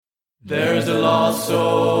There's a lost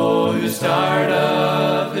soul who's tired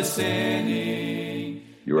of his sinning.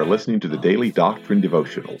 You are listening to the Daily Doctrine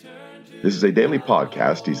Devotional. This is a daily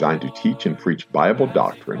podcast designed to teach and preach Bible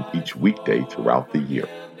doctrine each weekday throughout the year.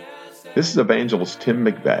 This is Evangelist Tim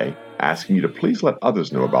McVeigh asking you to please let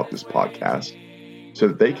others know about this podcast so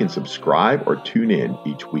that they can subscribe or tune in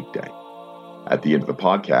each weekday. At the end of the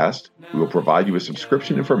podcast, we will provide you with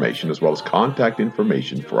subscription information as well as contact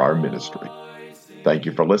information for our ministry. Thank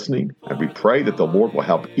you for listening, and we pray that the Lord will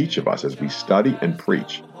help each of us as we study and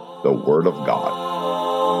preach the Word of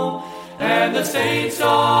God. And the saints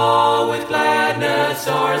all with gladness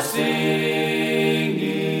are singing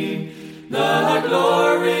the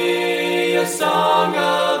glorious song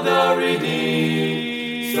of the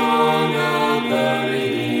redeemed, song of the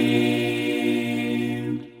redeemed.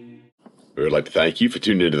 We would like to thank you for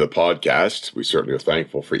tuning into the podcast. We certainly are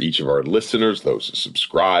thankful for each of our listeners, those who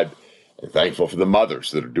subscribe, and thankful for the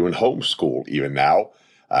mothers that are doing homeschool even now,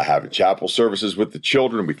 having chapel services with the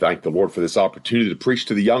children. We thank the Lord for this opportunity to preach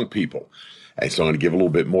to the young people. And so I'm going to give a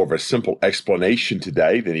little bit more of a simple explanation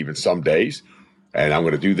today than even some days. And I'm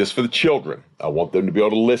going to do this for the children. I want them to be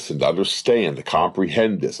able to listen, to understand, to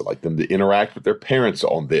comprehend this. I'd like them to interact with their parents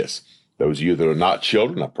on this. Those of you that are not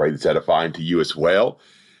children, I pray that's edifying to you as well.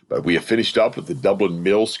 But we have finished up with the Dublin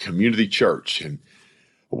Mills Community Church. And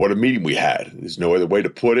what a meeting we had. There's no other way to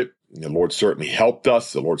put it. The Lord certainly helped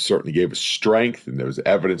us. The Lord certainly gave us strength, and there was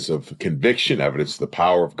evidence of conviction, evidence of the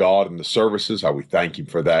power of God in the services, how we thank Him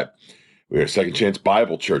for that. We are Second Chance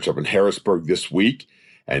Bible Church up in Harrisburg this week,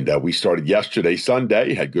 and we started yesterday,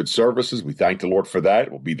 Sunday, had good services. We thank the Lord for that.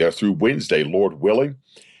 We'll be there through Wednesday, Lord willing,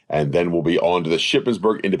 and then we'll be on to the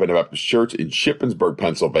Shippensburg Independent Baptist Church in Shippensburg,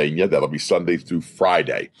 Pennsylvania. That'll be Sunday through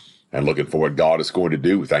Friday, and looking for what God is going to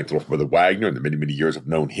do. We thank the Lord for Brother Wagner and the many, many years I've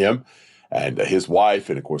known him, and his wife,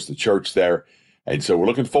 and of course the church there. And so we're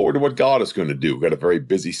looking forward to what God is going to do. We've got a very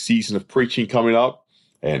busy season of preaching coming up,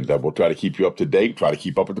 and we'll try to keep you up to date, try to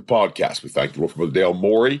keep up with the podcast. We thank the Lord for Brother Dale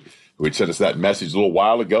Morey, who had sent us that message a little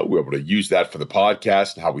while ago. We were able to use that for the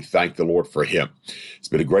podcast and how we thank the Lord for him. He's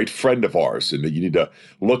been a great friend of ours, and you need to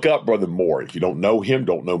look up Brother Morey. If you don't know him,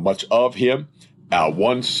 don't know much of him,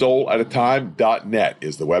 onesoulatime.net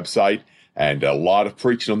is the website. And a lot of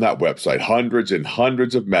preaching on that website, hundreds and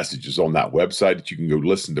hundreds of messages on that website that you can go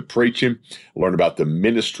listen to preaching, learn about the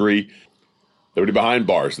ministry, Liberty Behind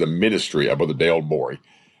Bars, the ministry of Brother Dale Morey.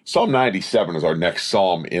 Psalm 97 is our next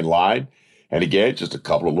psalm in line. And again, just a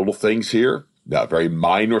couple of little things here, very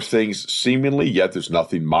minor things seemingly, yet there's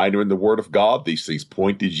nothing minor in the Word of God. These things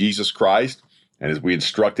point to Jesus Christ. And as we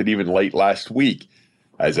instructed even late last week,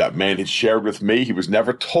 as that man had shared with me, he was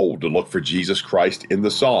never told to look for Jesus Christ in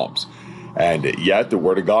the Psalms. And yet the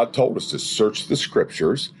Word of God told us to search the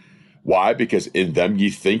Scriptures. Why? Because in them ye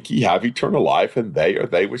think ye have eternal life, and they are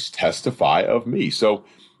they which testify of me. So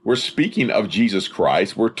we're speaking of Jesus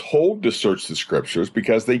Christ. We're told to search the Scriptures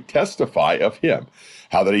because they testify of Him,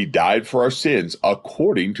 how that He died for our sins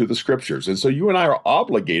according to the Scriptures. And so you and I are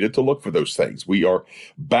obligated to look for those things. We are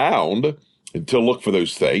bound to look for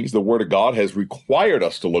those things. The Word of God has required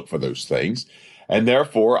us to look for those things. And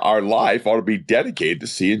therefore, our life ought to be dedicated to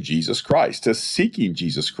seeing Jesus Christ, to seeking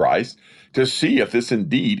Jesus Christ, to see if this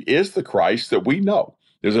indeed is the Christ that we know.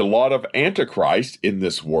 There's a lot of antichrist in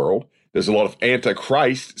this world. There's a lot of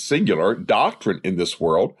antichrist, singular, doctrine in this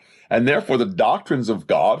world. And therefore, the doctrines of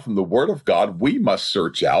God, from the Word of God, we must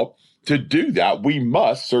search out. To do that, we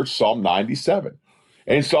must search Psalm 97.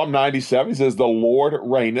 In Psalm 97, it says, "The Lord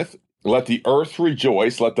reigneth, let the earth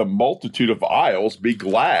rejoice, let the multitude of isles be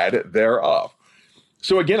glad thereof."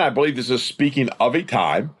 So again, I believe this is speaking of a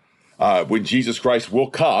time when Jesus Christ will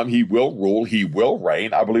come. He will rule. He will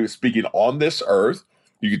reign. I believe it's speaking on this earth.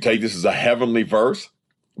 You could take this as a heavenly verse,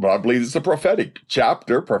 but I believe it's a prophetic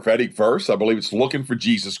chapter, prophetic verse. I believe it's looking for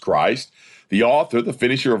Jesus Christ, the author, the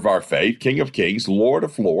finisher of our faith, King of kings, Lord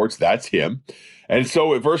of lords. That's Him. And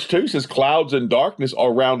so verse 2 says, "Clouds and darkness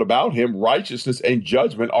are round about Him. Righteousness and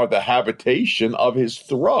judgment are the habitation of His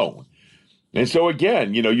throne." And so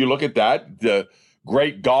again, you look at that, the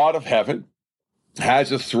great God of heaven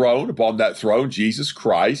has a throne. Upon that throne, Jesus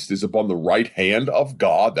Christ is upon the right hand of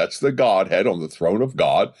God. That's the Godhead on the throne of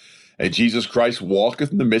God. And Jesus Christ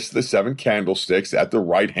walketh in the midst of the seven candlesticks at the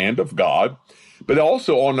right hand of God. But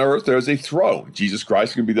also on earth, there's a throne. Jesus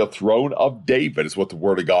Christ is going to be the throne of David, is what the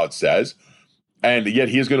Word of God says. And yet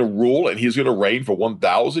He is going to rule and He is going to reign for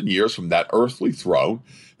 1,000 years from that earthly throne,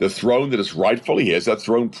 the throne that is rightfully His, that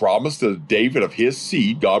throne promised to David of his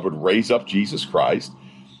seed, God would raise up Jesus Christ.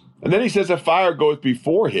 And then He says, "A fire goeth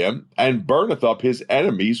before Him and burneth up His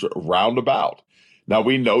enemies round about." Now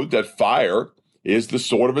we know that fire is the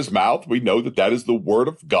sword of his mouth. We know that that is the word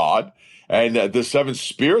of God. And the seven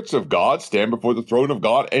spirits of God stand before the throne of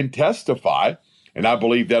God and testify. And I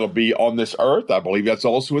believe that'll be on this earth. I believe that's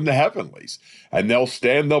also in the heavenlies. And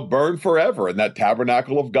they'll burn forever in that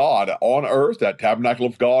tabernacle of God on earth, that tabernacle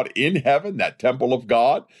of God in heaven, that temple of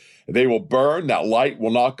God. They will burn. That light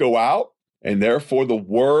will not go out. And therefore, the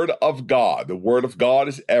word of God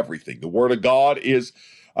is everything. The word of God is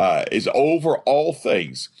over all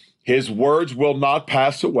things. His words will not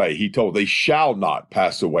pass away. He told, they shall not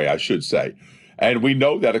pass away, I should say. And we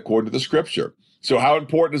know that according to the scripture. So how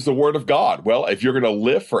important is the word of God? Well, if you're going to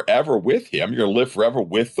live forever with him, you're going to live forever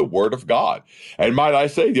with the word of God. And might I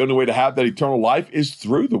say, the only way to have that eternal life is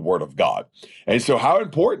through the word of God. And so how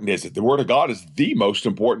important is it? The word of God is the most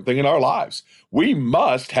important thing in our lives. We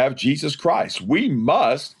must have Jesus Christ. We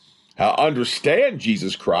must understand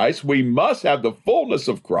Jesus Christ. We must have the fullness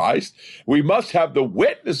of Christ. We must have the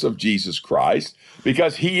witness of Jesus Christ,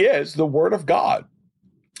 because he is the word of God.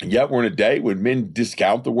 And yet we're in a day when men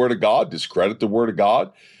discount the word of God, discredit the word of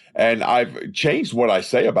God. And I've changed what I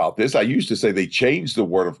say about this. I used to say they changed the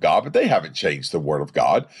word of God, but they haven't changed the word of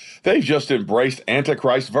God. They've just embraced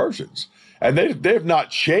Antichrist versions. And they've not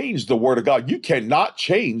changed the word of God. You cannot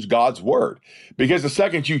change God's word, because the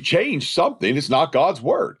second you change something, it's not God's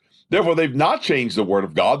word. Therefore, they've not changed the word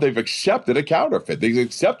of God. They've accepted a counterfeit. They've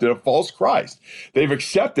accepted a false Christ. They've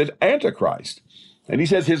accepted Antichrist. And he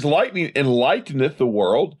says, his lightning enlighteneth the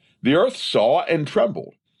world. The earth saw and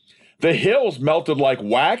trembled. The hills melted like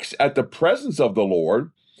wax at the presence of the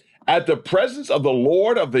Lord, at the presence of the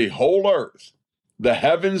Lord of the whole earth. The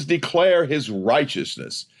heavens declare his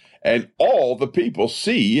righteousness, and all the people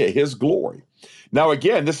see his glory. Now,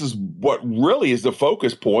 again, this is what really is the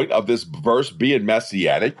focus point of this verse being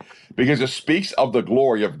messianic, because it speaks of the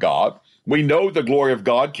glory of God. We know the glory of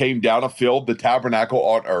God came down and filled the tabernacle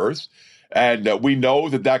on earth. And we know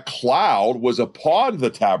that that cloud was upon the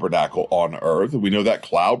tabernacle on earth. We know that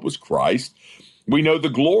cloud was Christ. We know the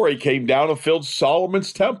glory came down and filled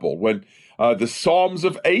Solomon's temple when the Psalms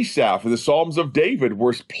of Asaph and the Psalms of David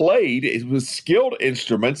were played with skilled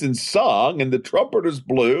instruments and sung, and the trumpeters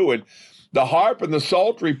blew, and the harp and the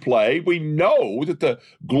psaltery played. We know that the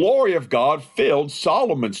glory of God filled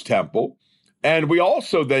Solomon's temple. And we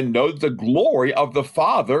also then know that the glory of the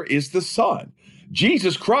Father is the Son.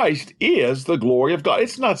 Jesus Christ is the glory of God.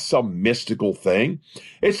 It's not some mystical thing.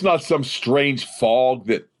 It's not some strange fog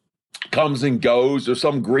that comes and goes, or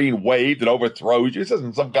some green wave that overthrows you. This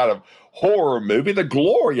isn't some kind of horror movie. The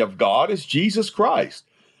glory of God is Jesus Christ.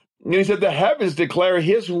 And he said, the heavens declare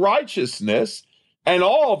his righteousness, and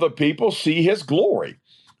all the people see his glory.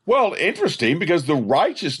 Well, interesting, because the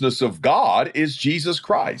righteousness of God is Jesus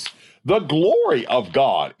Christ. The glory of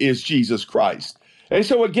God is Jesus Christ. And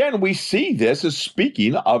so again, we see this as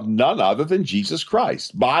speaking of none other than Jesus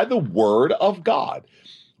Christ by the word of God.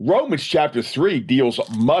 Romans chapter 3 deals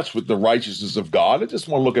much with the righteousness of God. I just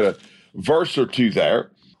want to look at a verse or two there.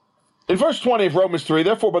 In verse 20 of Romans 3,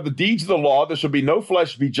 therefore by the deeds of the law there shall be no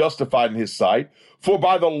flesh be justified in his sight, for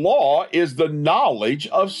by the law is the knowledge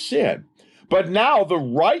of sin. But now the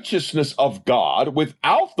righteousness of God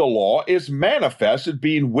without the law is manifested,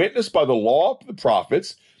 being witnessed by the law of the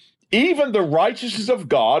prophets, even the righteousness of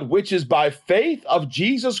God, which is by faith of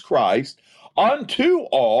Jesus Christ, unto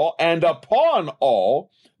all and upon all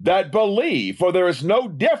that believe. For there is no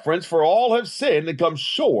difference, for all have sinned and come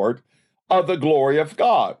short of the glory of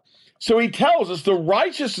God. So he tells us the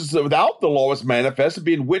righteousness without the law is manifested,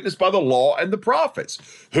 being witnessed by the law and the prophets.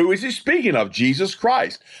 Who is he speaking of? Jesus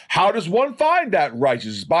Christ. How does one find that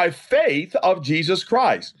righteousness? By faith of Jesus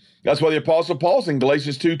Christ. That's why the Apostle Paul says in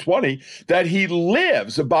Galatians 2:20 that he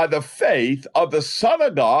lives by the faith of the Son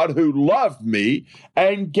of God who loved me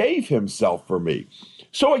and gave himself for me.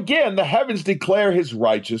 So again, the heavens declare his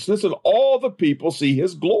righteousness, and all the people see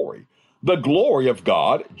his glory. The glory of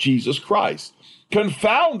God, Jesus Christ.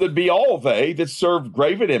 Confounded be all they that serve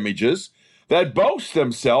graven images, that boast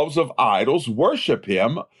themselves of idols, worship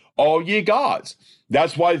him, all ye gods.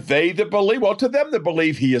 That's why they that believe, well, to them that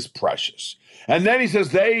believe he is precious. And then he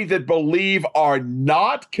says, they that believe are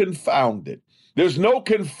not confounded. There's no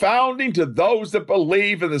confounding to those that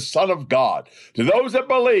believe in the Son of God, to those that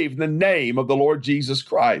believe in the name of the Lord Jesus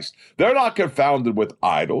Christ. They're not confounded with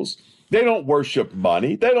idols. They don't worship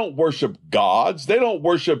money. They don't worship gods. They don't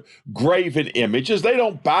worship graven images. They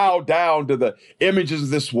don't bow down to the images of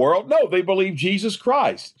this world. No, they believe Jesus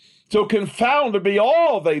Christ. So confounded be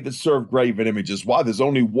all they that serve graven images. Why? There's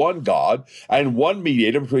only one God and one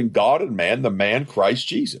mediator between God and man, the man Christ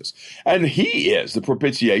Jesus. And he is the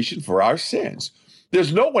propitiation for our sins.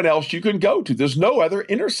 There's no one else you can go to. There's no other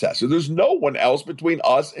intercessor. There's no one else between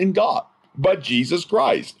us and God. but Jesus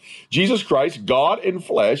Christ. Jesus Christ, God in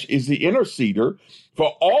flesh, is the interceder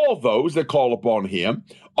for all those that call upon him,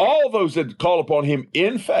 all those that call upon him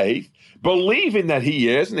in faith, believing that he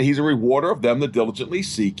is, and he's a rewarder of them that diligently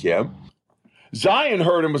seek him. Zion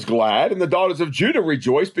heard and was glad, and the daughters of Judah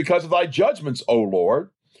rejoiced because of thy judgments, O Lord.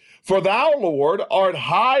 For thou, Lord, art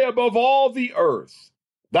high above all the earth.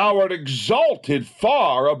 Thou art exalted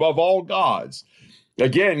far above all gods.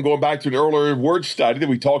 Again, going back to an earlier word study that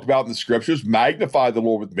we talked about in the scriptures, magnify the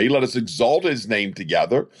Lord with me, let us exalt his name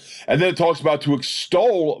together. And then it talks about to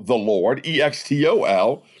extol the Lord,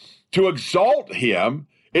 E-X-T-O-L. To exalt him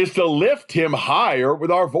is to lift him higher with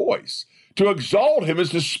our voice. To exalt him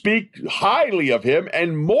is to speak highly of him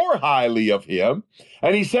and more highly of him.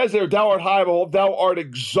 And he says there, thou art high above, thou art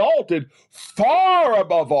exalted far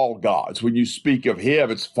above all gods. When you speak of him,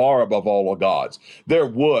 it's far above all gods. They're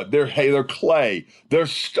wood, they're hay, they're clay, they're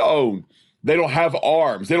stone. They don't have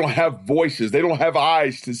arms, they don't have voices, they don't have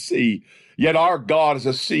eyes to see. Yet our God is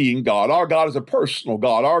a seeing God. Our God is a personal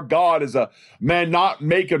God. Our God is a man not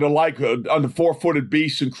maker to like unto four-footed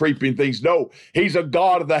beasts and creeping things. No, he's a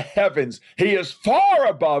God of the heavens. He is far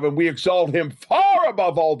above, and we exalt him far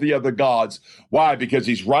above all the other gods. Why? Because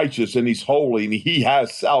he's righteous and he's holy, and he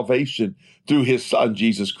has salvation through his son,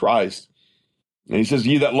 Jesus Christ. And he says,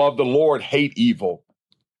 ye that love the Lord hate evil.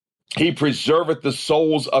 He preserveth the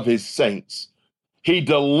souls of his saints. He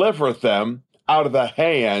delivereth them out of the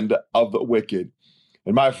hand of the wicked.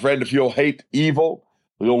 And my friend, if you'll hate evil,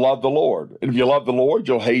 you'll love the Lord. And if you love the Lord,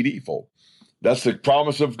 you'll hate evil. That's the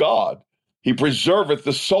promise of God. He preserveth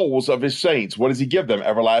the souls of his saints. What does he give them?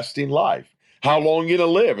 Everlasting life. How long are you going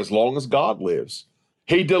to live? As long as God lives.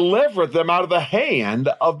 He delivereth them out of the hand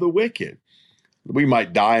of the wicked. We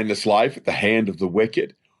might die in this life at the hand of the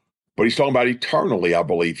wicked, but he's talking about eternally, I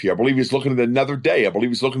believe here. I believe he's looking at another day. I believe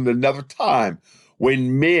he's looking at another time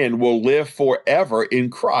when men will live forever in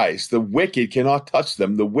Christ. The wicked cannot touch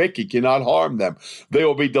them. The wicked cannot harm them. They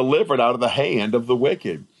will be delivered out of the hand of the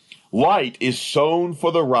wicked. Light is sown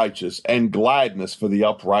for the righteous and gladness for the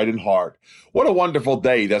upright in heart. What a wonderful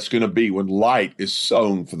day that's going to be when light is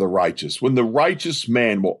sown for the righteous, when the righteous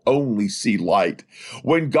man will only see light,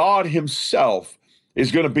 when God himself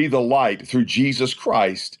is going to be the light through Jesus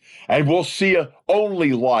Christ, and we'll see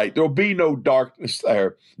only light. There'll be no darkness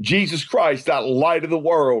there. Jesus Christ, that light of the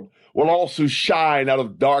world, will also shine out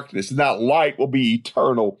of darkness, and that light will be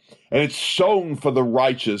eternal, and it's sown for the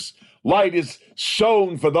righteous. Light is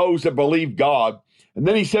sown for those that believe God. And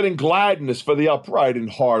then he said, in gladness for the upright in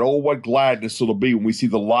heart. Oh, what gladness it'll be when we see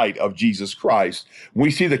the light of Jesus Christ. When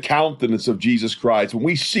we see the countenance of Jesus Christ. When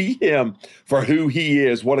we see him for who he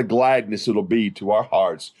is, what a gladness it'll be to our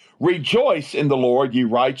hearts. Rejoice in the Lord, ye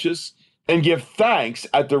righteous, and give thanks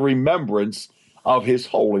at the remembrance of his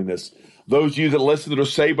holiness. Those of you that listen that are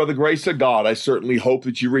saved by the grace of God, I certainly hope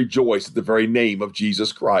that you rejoice at the very name of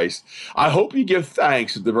Jesus Christ. I hope you give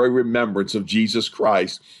thanks at the very remembrance of Jesus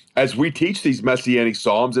Christ. As we teach these Messianic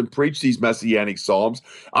Psalms and preach these Messianic Psalms,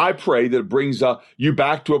 I pray that it brings you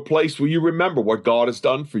back to a place where you remember what God has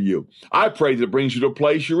done for you. I pray that it brings you to a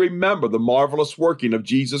place you remember the marvelous working of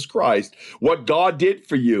Jesus Christ, what God did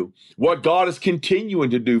for you, what God is continuing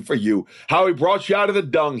to do for you, how he brought you out of the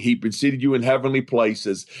dung heap and seated you in heavenly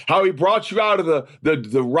places, how he brought you out of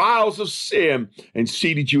the riles of sin and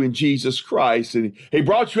seated you in Jesus Christ, and he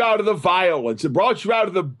brought you out of the violence, and brought you out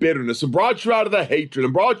of the bitterness, and brought you out of the hatred,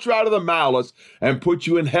 and brought you out of the malice and put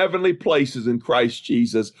you in heavenly places in Christ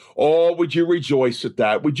Jesus. Oh, would you rejoice at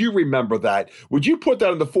that? Would you remember that? Would you put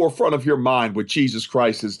that in the forefront of your mind, what Jesus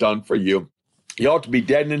Christ has done for you? You ought to be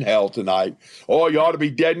dead in hell tonight. Oh, you ought to be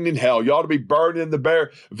dead in hell. You ought to be burned in the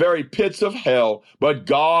very pits of hell. But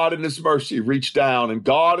God in his mercy reached down, and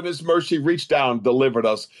God in his mercy reached down and delivered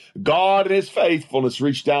us. God in his faithfulness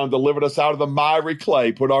reached down and delivered us out of the miry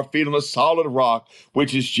clay, put our feet on a solid rock,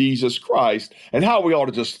 which is Jesus Christ. And how we ought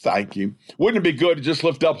to just thank him. Wouldn't it be good to just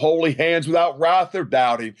lift up holy hands without wrath or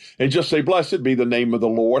doubting and just say, blessed be the name of the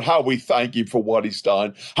Lord. How we thank him for what he's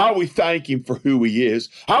done. How we thank him for who he is.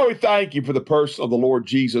 How we thank him for the person of the Lord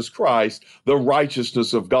Jesus Christ, the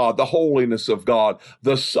righteousness of God, the holiness of God,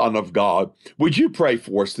 the Son of God. Would you pray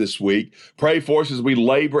for us this week? Pray for us as we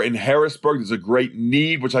labor in Harrisburg. There's a great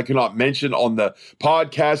need, which I cannot mention on the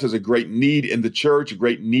podcast. There's a great need in the church, a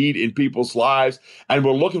great need in people's lives, and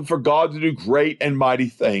we're looking for God to do great and mighty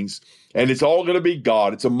things. And it's all going to be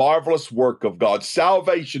God. It's a marvelous work of God.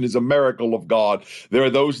 Salvation is a miracle of God. There are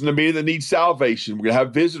those in the meeting that need salvation. We're going to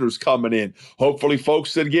have visitors coming in. Hopefully,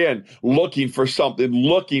 folks, again, looking for something,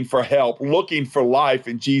 looking for help, looking for life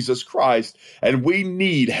in Jesus Christ. And we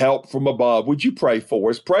need help from above. Would you pray for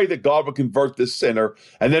us? Pray that God will convert this sinner.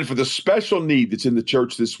 And then for the special need that's in the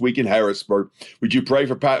church this week in Harrisburg, would you pray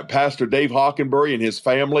for Pastor Dave Hockenberry and his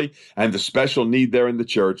family and the special need there in the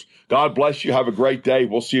church? God bless you. Have a great day.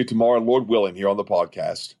 We'll see you tomorrow, Lord willing, here on the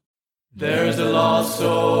podcast. There's a lost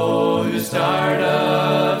soul who's tired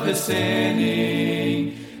of his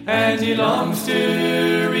sinning, and he longs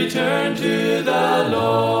to return to the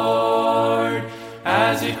Lord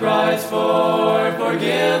as he cries for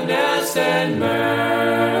forgiveness and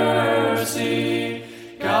mercy.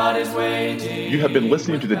 God is waiting. You have been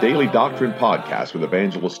listening to the Daily Doctrine Podcast with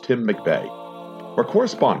Evangelist Tim McVeigh. For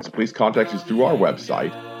correspondence, please contact us through our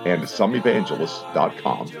website and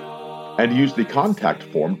someevangelists.com, and use the contact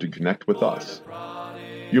form to connect with us.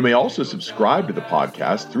 You may also subscribe to the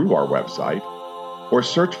podcast through our website, or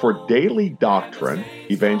search for Daily Doctrine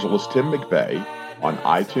Evangelist Tim McVeigh on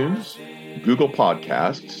iTunes, Google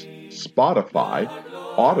Podcasts, Spotify,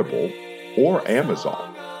 Audible, or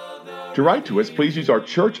Amazon. To write to us, please use our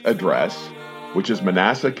church address, which is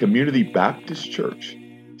Manasseh Community Baptist Church,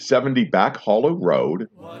 70 Back Hollow Road,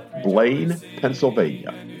 Blaine,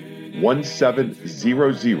 Pennsylvania,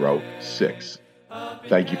 17006.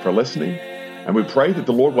 Thank you for listening, and we pray that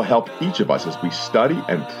the Lord will help each of us as we study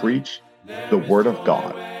and preach the Word of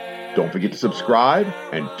God. Don't forget to subscribe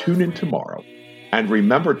and tune in tomorrow. And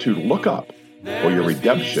remember to look up, for your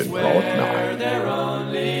redemption draweth nigh. There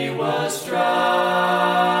only was strife.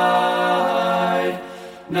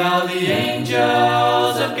 Now the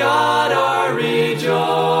angels of God are rejoicing,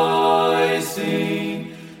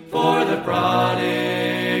 for the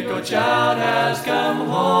prodigal child has come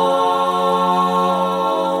home,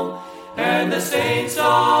 and the saints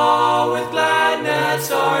all with gladness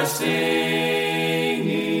are singing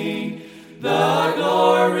the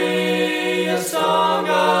glorious song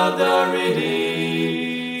of the redeemed.